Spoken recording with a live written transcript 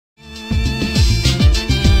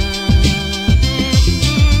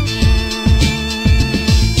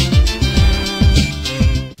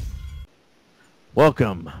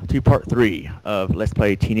welcome to part 3 of Let's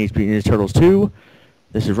Play Teenage Mutant Ninja Turtles 2.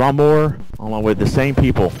 This is Ronmower, along with the same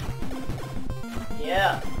people.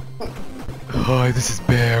 Yeah. Hi, this is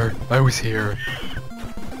Bear. I was here.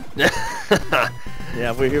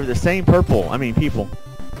 Yeah, we're here with the same people.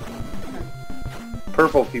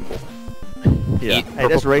 Purple people. Yeah, Eat, hey,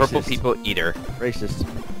 that's racist. Purple people eater. Racist.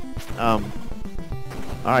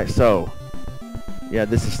 Alright, so, yeah,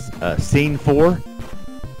 this is scene 4.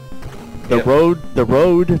 The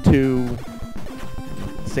road to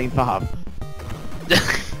scene 5.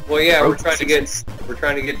 Well, yeah, we're trying to get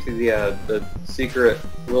to the secret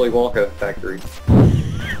Willy Wonka factory.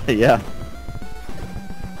 Yeah.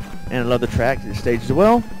 And I love the track, the stage as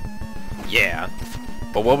well. Yeah.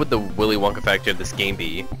 But what would the Willy Wonka factor of this game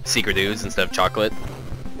be? Secret ooze instead of chocolate?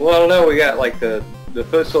 Well, I don't know. We got like the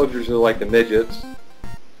foot soldiers are like the midgets.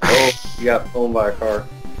 Oh, you got owned by a car.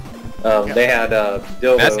 Yeah. They had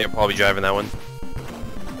dildo. Matt's probably driving that one.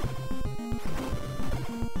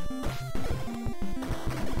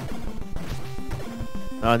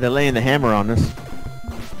 They're laying the hammer on us.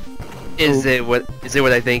 Is it what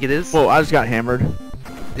I think it is? Well, I just got hammered.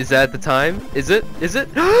 Is that the time? Is it?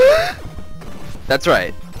 That's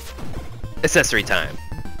right. Accessory time.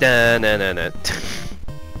 Dun -na -na -na.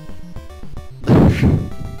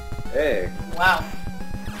 Hey. Wow.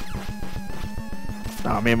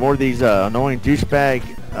 Oh man, more of these annoying douchebag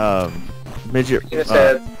midget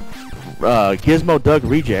Gizmo Doug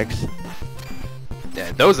rejects.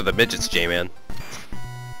 Yeah, those are the midgets, Jman.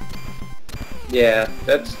 Yeah,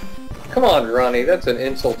 that's. Come on, Ronnie. That's an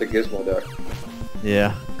insult to Gizmo Duck.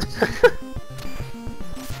 Yeah.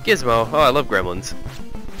 Gizmo. Oh, I love gremlins.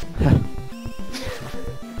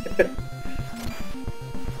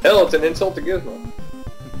 Hell, it's an insult to Gizmo.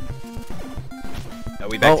 Are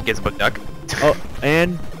we back to Gizmo Duck? Oh,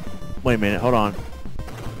 and wait a minute, hold on.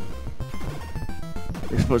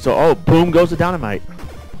 So, oh, boom goes the dynamite.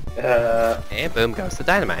 And boom goes the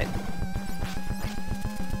dynamite.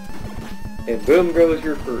 And boom goes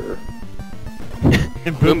your career.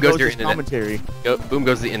 And boom goes your internet commentary. Boom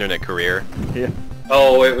goes the internet career. Yeah.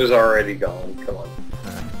 Oh, it was already gone. Come on.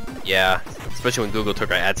 Yeah, especially when Google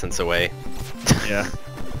took our AdSense away. Yeah.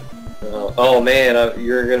 Oh man,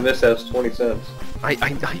 you're gonna miss those 20 cents. I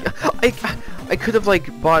could have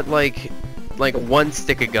bought like one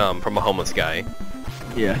stick of gum from a homeless guy.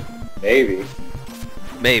 Yeah. Maybe.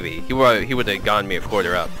 Maybe he would have gone me a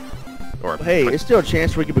quarter up. Or Hey, it's still a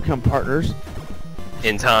chance we could become partners.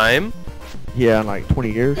 In time. Yeah, in like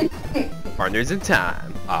 20 years. Partners in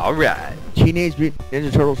time. All right. Teenage Mutant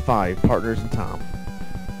Ninja Turtles 5, Partners in Time.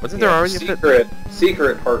 Wasn't there already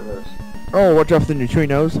secret partners? Oh, watch out for the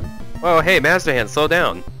neutrinos. Oh, hey, Master Hand, slow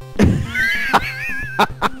down.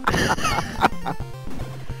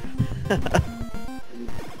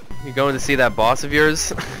 You going to see that boss of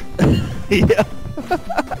yours? Yeah.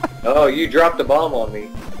 Oh, you dropped a bomb on me.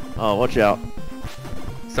 Oh, watch out.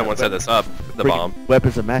 Someone set us up. The Freaking bomb.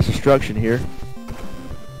 Weapons of mass destruction here.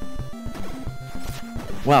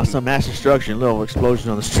 Wow, some mass destruction, little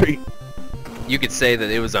explosion on the street. You could say that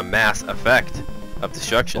it was a mass effect of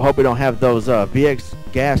destruction. I hope we don't have those VX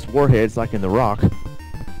gas warheads like in The Rock.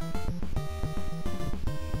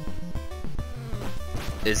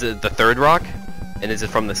 Is it the third rock? And is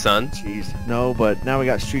it from the sun? Jeez. No, but now we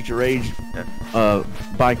got Streets of Rage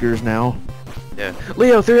bikers now. Yeah.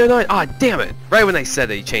 Leo 309. Ah, damn it! Right when I said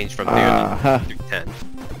that he changed from 309 to 310.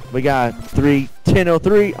 We got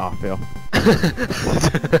 1003. Oh, Phil.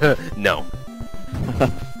 No.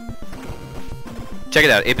 Check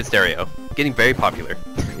it out, 8-bit stereo. Getting very popular.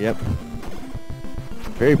 Yep.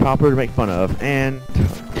 Very popular to make fun of. And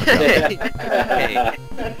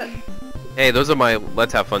hey, those are my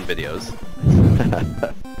Let's Have Fun videos.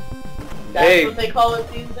 That's what they call it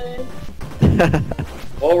these days?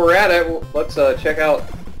 While we're at it, let's check out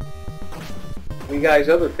you guys'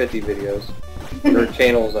 other 50 videos. Or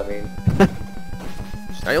channels, I mean.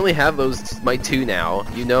 I only have my 2 now.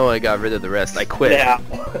 You know I got rid of the rest. I quit. Yeah.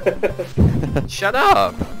 Shut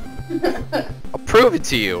up! I'll prove it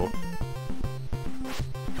to you.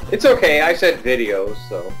 It's okay, I said videos,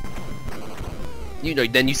 so. You know,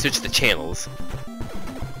 then you switch the channels.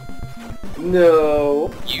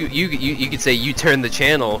 No. You could say you turn the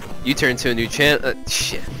channel. You turn to a new channel.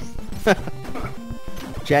 Shit.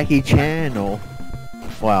 Jackie Channel.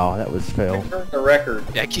 Wow, that was fail. Turn the record.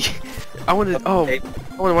 Jackie. I want to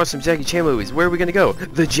watch some Jackie Chan movies. Where are we gonna go?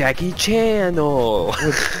 The Jackie Channel.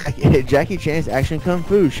 Jackie Chan's Action Kung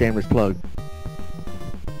Fu. Shameless plug.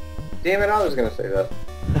 Damn it! I was gonna say that.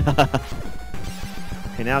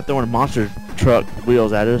 Okay, now throwing monster truck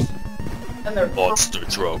wheels at us. And they're Monster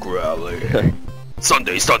Truck Rally.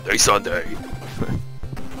 Sunday, Sunday, Sunday.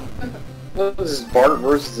 What is this, Bart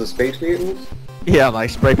versus the Space Mutants? Yeah, like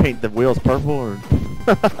spray paint the wheels purple or...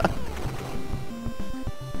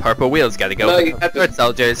 Purple wheels gotta go. No, you have to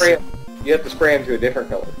soldiers. You have to spray them to a different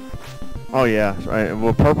color. Oh yeah, that's right.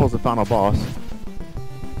 Well, purple's the final boss.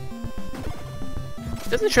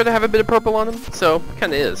 Doesn't it sure to have a bit of purple on him? So,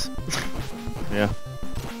 kinda is. Yeah.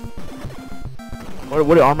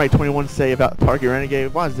 What did Armate 21 say about Target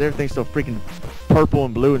Renegade? Why is everything so freaking purple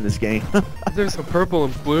and blue in this game? There's some purple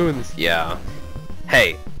and blue in this. Yeah.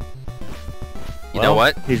 Hey. You know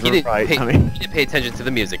what? He's he didn't right. Pay, I mean... he didn't pay attention to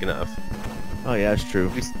the music enough. Oh yeah, that's true.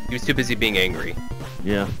 He was too busy being angry.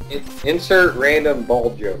 Yeah. Insert random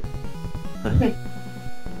ball joke.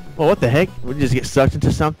 Well, what the heck? We just get sucked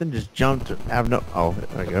into something, just jumped, have no... Oh,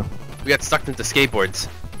 there we go. We got sucked into skateboards.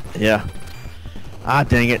 Yeah. Ah,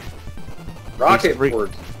 dang it. Rocket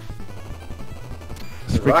boards.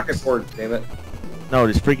 These Rocket boards, damn it. No,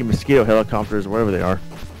 these freaking mosquito helicopters, wherever they are.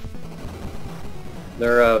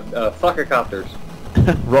 They're, fuckacopters.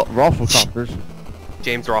 Rafflecopters.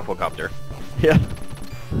 James Rafflecopter. Yeah.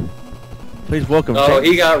 Please welcome Oh, James.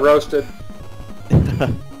 he got roasted.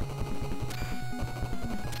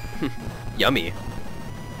 Yummy.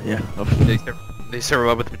 Yeah. They serve him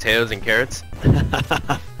up with potatoes and carrots.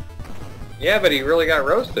 Yeah, but he really got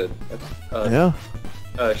roasted. That's, Yeah.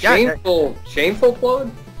 Shameful plug?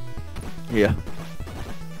 Yeah.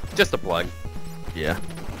 Just a plug. Yeah.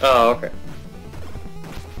 Oh, okay.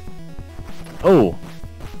 Oh.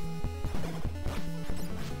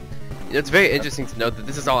 It's very interesting to note that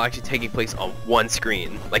this is all actually taking place on one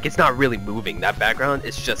screen. Like, it's not really moving. That background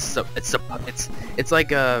is just it's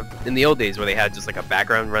like in the old days where they had just like a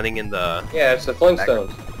background running in the... Yeah, it's the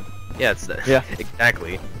Flintstones. Yeah, it's the... Yeah.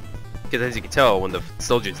 Exactly. Because as you can tell, when the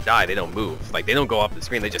soldiers die, they don't move. Like, they don't go off the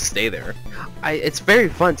screen, they just stay there. It's very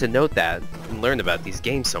fun to note that and learn about these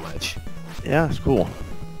games so much. Yeah, it's cool.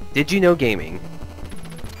 Did you know gaming?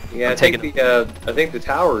 Yeah, I think the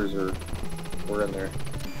towers were in there.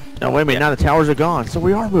 No, wait a minute, now the towers are gone, so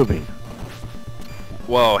we are moving.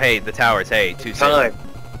 Whoa, hey, the towers, hey, too soon. Time.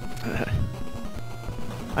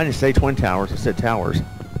 I didn't say Twin Towers, I said towers.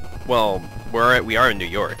 Well, we are in New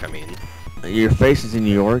York, I mean. Your face is in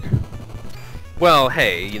New York. Well,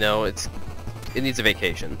 hey, you know, it needs a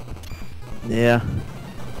vacation. Yeah.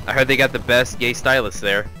 I heard they got the best gay stylists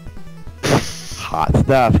there. Hot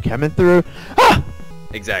stuff coming through. Ah!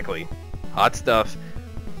 Exactly. Hot stuff.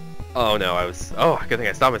 Oh no, good thing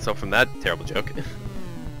I stopped myself from that terrible joke.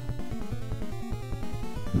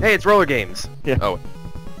 Hey, it's roller games. Yeah. Oh.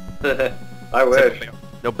 I wish.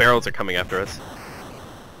 No barrels are coming after us.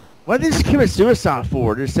 What did they just commit suicide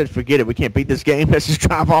for? They just said, forget it, we can't beat this game, let's just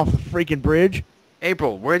drive off the freaking bridge.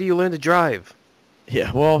 April, where do you learn to drive?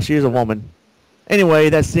 Yeah, well, she is a woman. Anyway,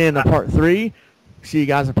 that's the end of part 3. See you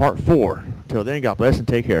guys in part 4. Till then, God bless and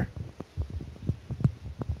take care.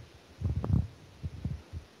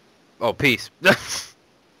 Oh, peace.